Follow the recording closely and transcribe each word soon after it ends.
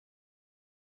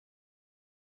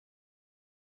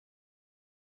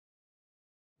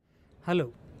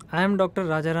Hello, I am Dr.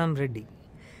 Rajaram Reddy.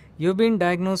 You've been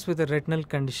diagnosed with a retinal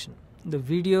condition. The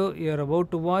video you are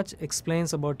about to watch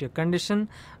explains about your condition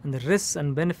and the risks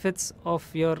and benefits of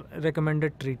your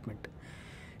recommended treatment.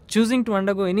 Choosing to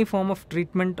undergo any form of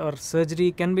treatment or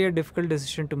surgery can be a difficult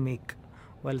decision to make.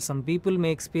 While some people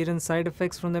may experience side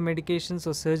effects from the medications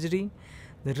or surgery,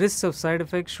 the risks of side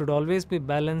effects should always be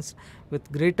balanced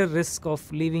with greater risk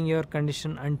of leaving your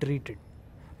condition untreated,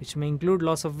 which may include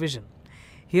loss of vision.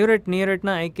 Here at Near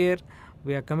Retina Eye Care,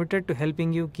 we are committed to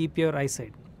helping you keep your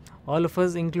eyesight. All of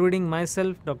us, including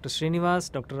myself, Dr.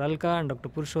 Srinivas, Dr. Alka, and Dr.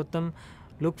 Purushottam,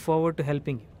 look forward to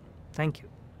helping you. Thank you.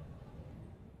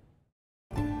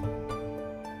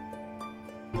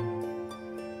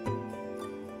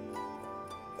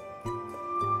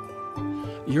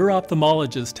 Your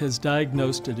ophthalmologist has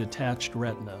diagnosed a detached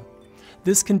retina.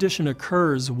 This condition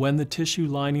occurs when the tissue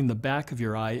lining the back of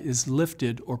your eye is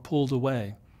lifted or pulled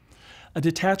away. A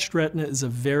detached retina is a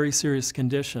very serious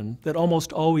condition that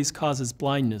almost always causes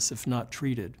blindness if not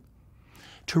treated.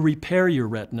 To repair your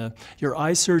retina, your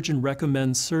eye surgeon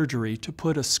recommends surgery to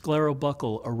put a scleral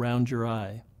buckle around your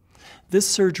eye. This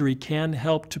surgery can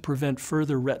help to prevent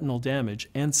further retinal damage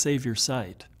and save your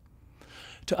sight.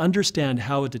 To understand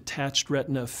how a detached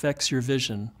retina affects your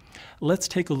vision, let's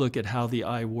take a look at how the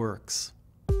eye works.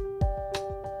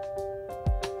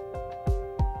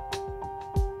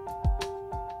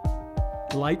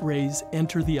 Light rays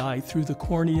enter the eye through the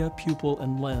cornea, pupil,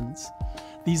 and lens.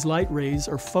 These light rays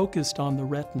are focused on the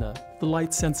retina, the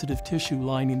light-sensitive tissue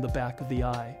lining the back of the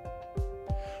eye.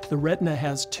 The retina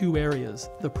has two areas,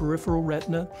 the peripheral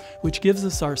retina, which gives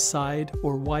us our side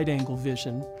or wide-angle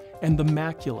vision, and the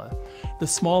macula, the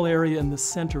small area in the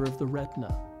center of the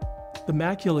retina. The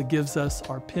macula gives us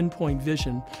our pinpoint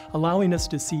vision, allowing us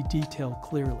to see detail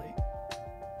clearly.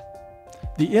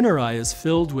 The inner eye is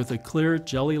filled with a clear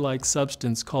jelly-like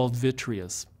substance called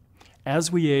vitreous. As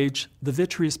we age, the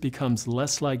vitreous becomes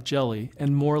less like jelly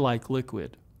and more like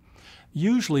liquid.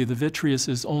 Usually the vitreous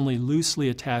is only loosely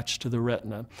attached to the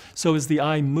retina, so as the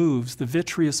eye moves, the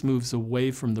vitreous moves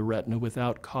away from the retina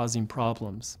without causing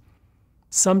problems.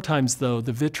 Sometimes, though,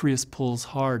 the vitreous pulls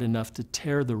hard enough to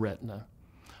tear the retina.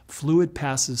 Fluid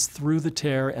passes through the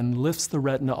tear and lifts the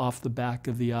retina off the back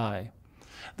of the eye.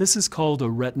 This is called a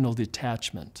retinal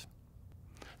detachment.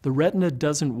 The retina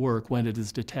doesn't work when it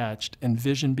is detached and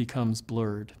vision becomes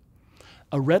blurred.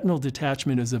 A retinal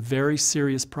detachment is a very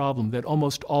serious problem that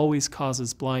almost always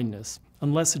causes blindness,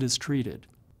 unless it is treated.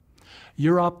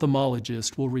 Your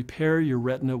ophthalmologist will repair your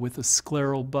retina with a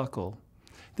scleral buckle.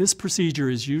 This procedure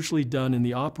is usually done in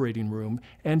the operating room,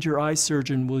 and your eye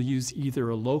surgeon will use either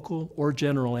a local or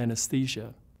general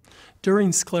anesthesia.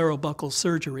 During scleral buckle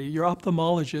surgery, your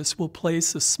ophthalmologist will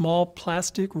place a small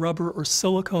plastic, rubber, or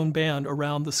silicone band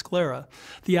around the sclera,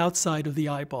 the outside of the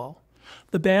eyeball.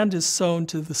 The band is sewn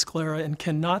to the sclera and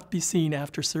cannot be seen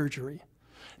after surgery.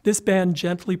 This band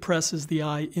gently presses the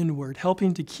eye inward,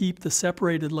 helping to keep the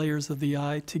separated layers of the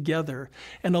eye together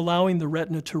and allowing the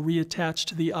retina to reattach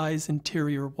to the eye's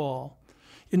interior wall.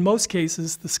 In most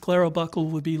cases, the scleral buckle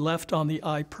will be left on the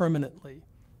eye permanently.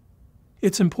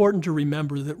 It's important to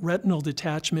remember that retinal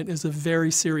detachment is a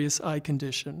very serious eye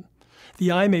condition.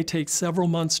 The eye may take several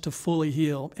months to fully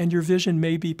heal, and your vision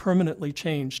may be permanently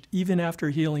changed even after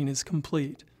healing is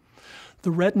complete. The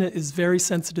retina is very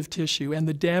sensitive tissue, and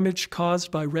the damage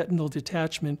caused by retinal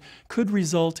detachment could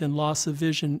result in loss of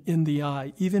vision in the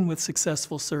eye, even with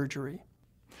successful surgery.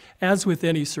 As with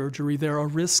any surgery, there are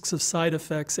risks of side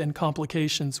effects and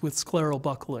complications with scleral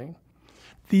buckling.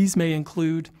 These may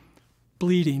include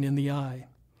bleeding in the eye,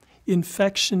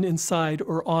 infection inside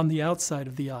or on the outside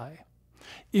of the eye,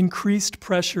 increased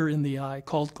pressure in the eye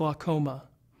called glaucoma,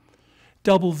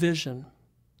 double vision,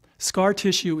 scar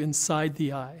tissue inside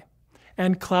the eye,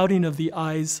 and clouding of the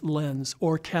eye's lens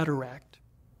or cataract.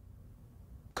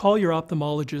 Call your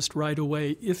ophthalmologist right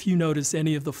away if you notice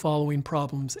any of the following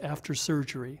problems after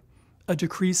surgery: a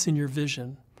decrease in your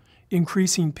vision,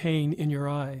 increasing pain in your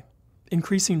eye,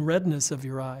 increasing redness of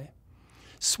your eye,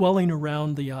 swelling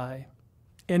around the eye,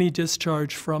 any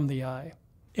discharge from the eye,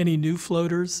 any new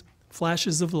floaters,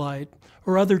 flashes of light,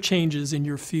 or other changes in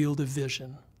your field of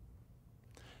vision.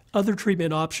 Other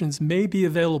treatment options may be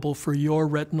available for your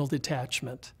retinal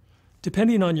detachment.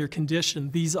 Depending on your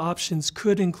condition, these options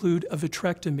could include a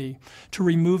vitrectomy to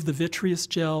remove the vitreous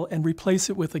gel and replace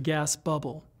it with a gas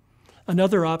bubble.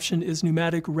 Another option is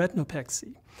pneumatic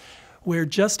retinopexy, where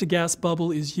just a gas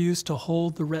bubble is used to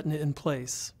hold the retina in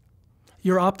place.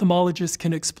 Your ophthalmologist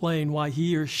can explain why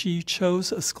he or she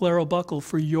chose a scleral buckle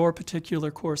for your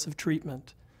particular course of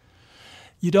treatment.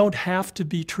 You don't have to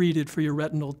be treated for your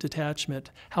retinal detachment.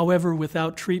 However,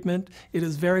 without treatment, it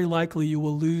is very likely you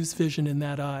will lose vision in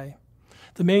that eye.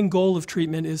 The main goal of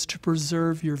treatment is to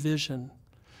preserve your vision.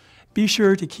 Be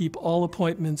sure to keep all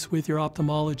appointments with your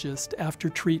ophthalmologist after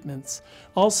treatments.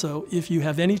 Also, if you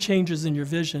have any changes in your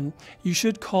vision, you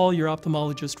should call your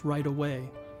ophthalmologist right away.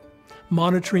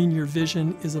 Monitoring your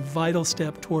vision is a vital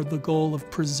step toward the goal of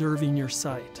preserving your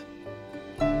sight.